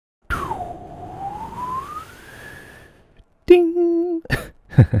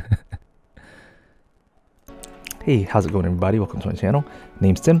Hey, how's it going, everybody? Welcome to my channel.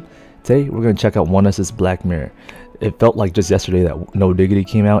 Name's Tim. Today we're going to check out Oneus' Black Mirror. It felt like just yesterday that No Diggity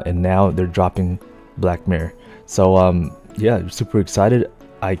came out, and now they're dropping Black Mirror. So yeah, I'm super excited.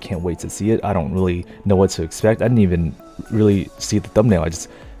 I can't wait to see it. I don't really know what to expect. I didn't even really see the thumbnail. I just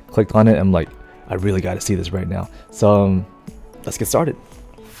clicked on it. I'm like, I really got to see this right now. So let's get started.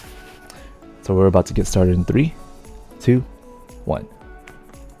 So we're about to get started in 3, 2, 1.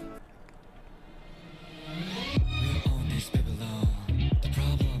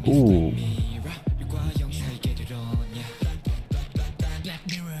 Ooh.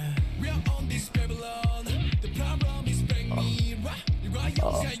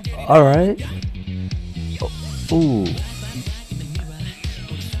 All right. Ooh.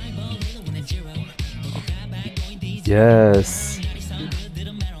 Yes.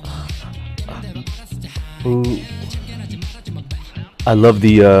 Ooh. I love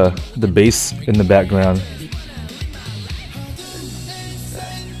the bass in the background.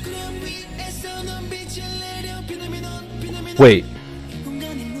 Wait.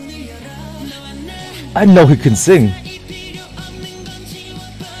 I know he can sing.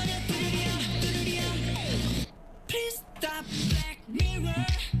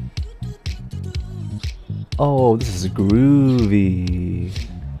 Oh, this is groovy.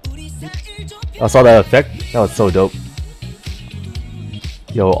 I saw that effect. That was so dope.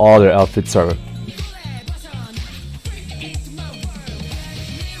 Yo, all their outfits are...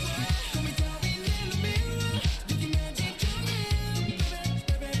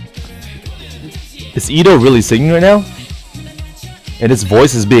 Is Ito really singing right now? And his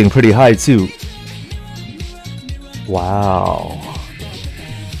voice is being pretty high too. Wow.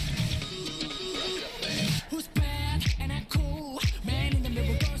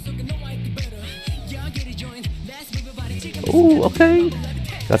 Ooh, okay.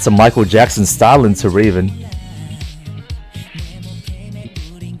 That's some Michael Jackson style into Raven.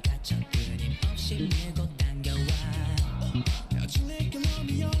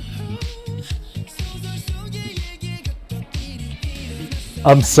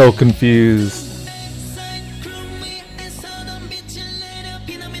 I'm so confused.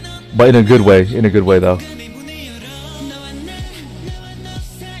 But in a good way though.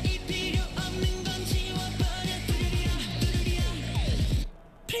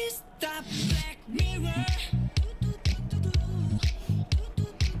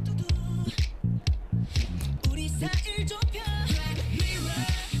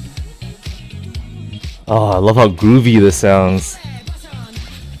 Oh, I love how groovy this sounds.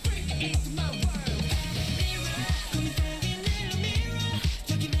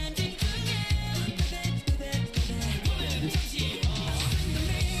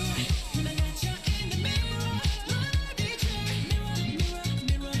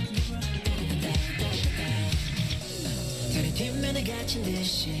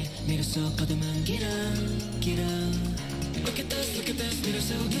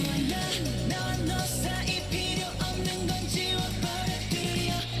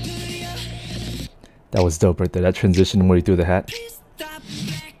 That was dope right there. That transition where he threw the hat.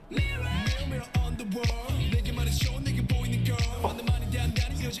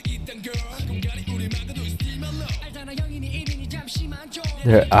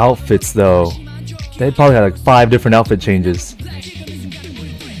 Their outfits though. They probably had like 5 different outfit changes.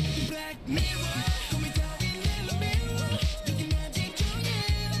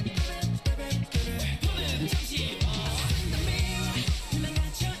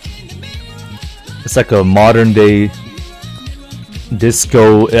 It's like a modern day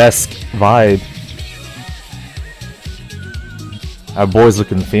disco-esque vibe. Our boy's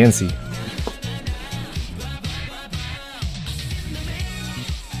looking fancy.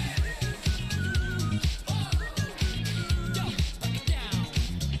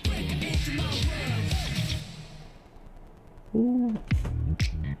 Ooh.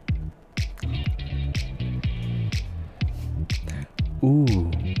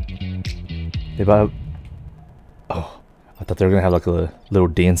 Ooh. They about... Oh, I thought they were gonna have like a little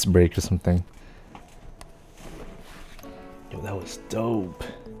dance break or something. Yo, that was dope.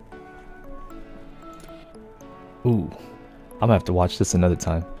 Ooh, I'm gonna have to watch this another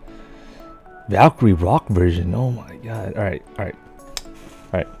time. Valkyrie rock version. Oh my god. All right,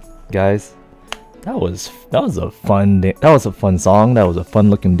 guys. That was a fun song. That was a fun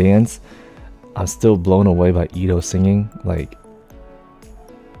looking dance. I'm still blown away by Ito singing. Like,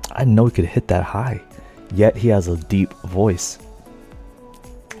 I didn't know he could hit that high, yet he has a deep voice.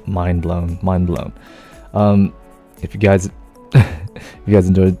 Mind blown. If you guys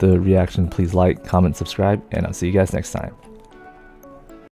enjoyed the reaction, please like, comment, subscribe, and I'll see you guys next time.